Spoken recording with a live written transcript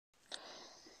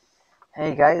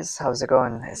Hey guys, how's it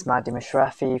going? It's Mahdi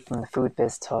Mishrafi from the Food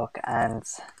Biz Talk, and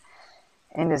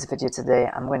in this video today,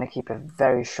 I'm going to keep it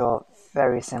very short,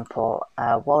 very simple.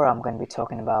 What I'm going to be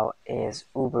talking about is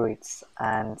Uber Eats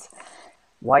and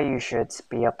why you should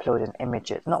be uploading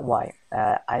images. Not why.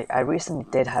 I recently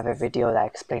did have a video that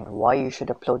explained why you should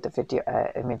upload the video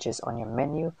images on your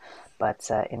menu, but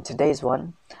in today's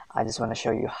one, I just want to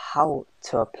show you how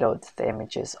to upload the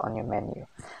images on your menu.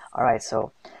 All right,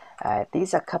 so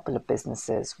these are a couple of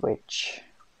businesses which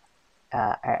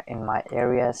are in my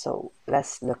area. So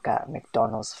let's look at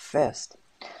McDonald's first.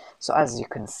 So as you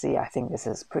can see, I think this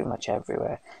is pretty much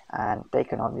everywhere, and they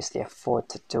can obviously afford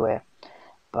to do it.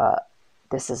 But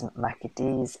this is Mackie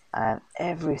D's, and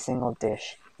every single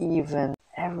dish, even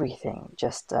everything,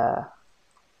 just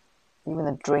even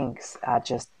the drinks are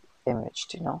just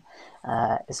imaged.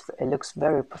 It looks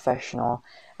very professional,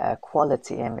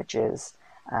 quality images,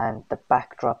 and the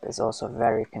backdrop is also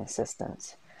very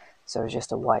consistent. So it's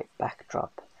just a white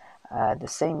backdrop. The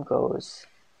same goes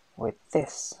with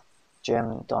this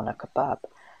German doner kebab.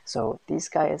 So these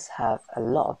guys have a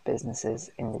lot of businesses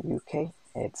in the UK.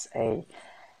 It's a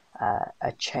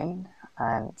chain,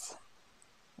 and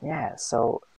yeah,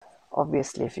 so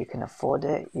obviously if you can afford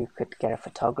it, you could get a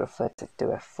photographer to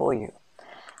do it for you.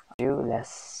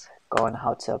 Let's go on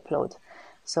how to upload.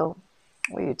 So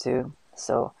what you do,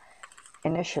 so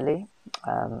initially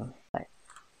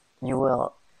you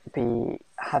will be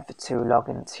have to log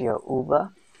into your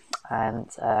Uber, and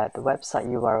the website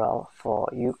URL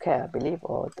for UK, I believe,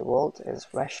 or the world is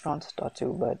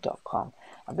restaurant.uber.com.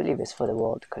 I believe it's for the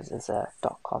world because it's a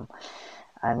 .com.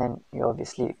 And then you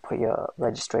obviously put your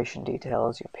registration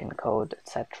details, your PIN code,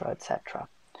 etc., etc.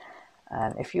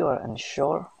 And if you are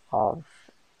unsure of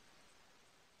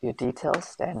your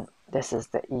details, then this is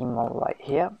the email right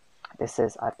here. This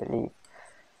is, I believe,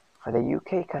 for the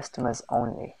UK customers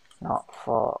only, not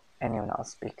for anyone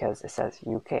else, because it says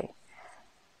UK.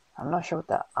 I'm not sure what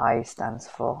the I stands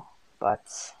for,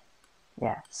 but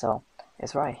yeah, so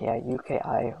it's right here,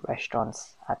 UKI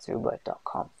restaurants at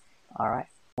uber.com. Alright,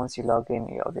 once you log in,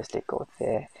 you obviously go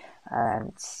there,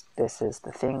 and this is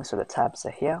the thing, so the tabs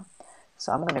are here.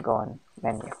 So I'm going to go on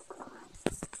menu.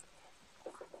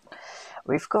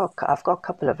 I've got a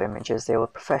couple of images. They were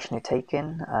professionally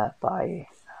taken by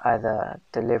either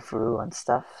Deliveroo and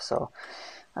stuff, so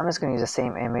I'm just going to use the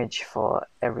same image for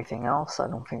everything else. I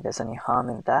don't think there's any harm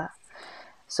in that.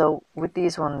 So with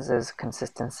these ones, there's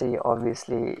consistency.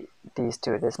 Obviously, these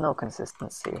two, there's no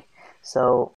consistency.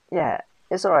 So yeah,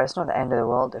 it's alright. It's not the end of the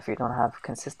world if you don't have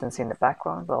consistency in the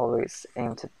background, but always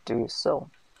aim to do so.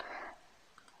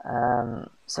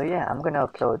 So yeah, I'm gonna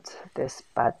upload this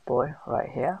bad boy right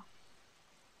here.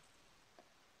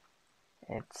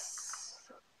 It's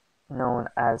known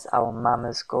as our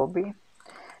Mama's Gobi.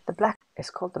 The black is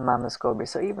called the Mama's Gobi.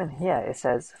 So even here it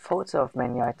says photo of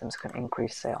menu items can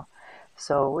increase sale.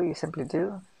 So what you simply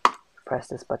do, press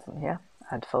this button here,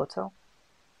 add photo,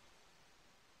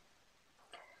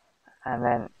 and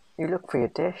then you look for your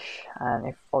dish, and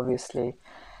if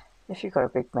you've got a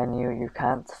big menu you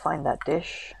can't find that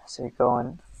dish, so you go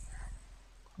on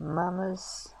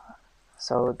Mama's,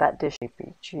 so that dish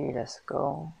APG, let's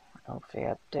go, hopefully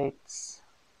updates.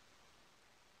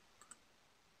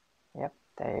 Yep,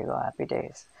 there you go, happy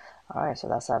days. Alright, so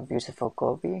that's our beautiful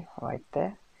gobi right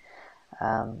there.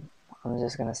 I'm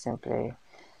just gonna simply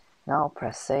now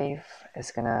press save.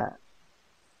 It's gonna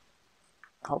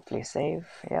hopefully save.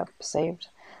 Yep, saved.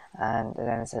 And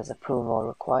then it says approval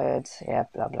required.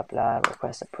 Yep, blah blah blah,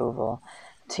 request approval.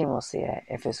 The team will see it.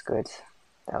 If it's good,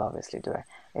 they'll obviously do it.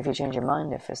 If you change your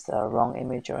mind, if it's the wrong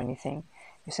image or anything,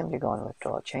 you simply go and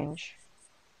withdraw change,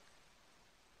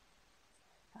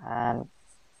 and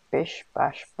bish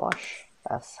bash bosh,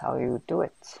 that's how you do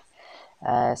it.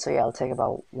 So yeah, it'll take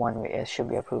about 1 week. It should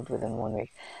be approved within 1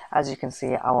 week. As you can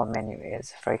see, our menu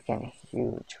is freaking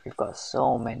huge. We've got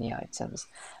so many items,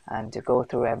 and to go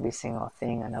through every single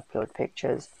thing and upload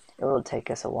pictures, it will take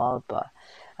us a while, but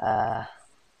a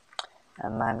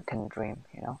man can dream,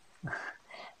 you know.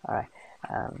 All right.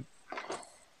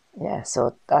 Yeah,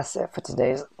 so that's it for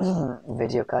today's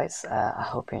video, guys. I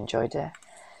hope you enjoyed it.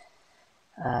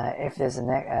 If there's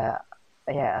a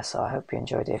yeah, so I hope you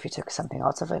enjoyed it. If you took something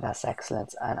out of it, that's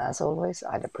excellent. And as always,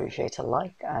 I'd appreciate a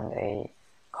like and a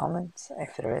comment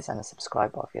if there is, and a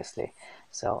subscribe, obviously.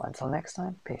 So until next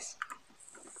time, peace.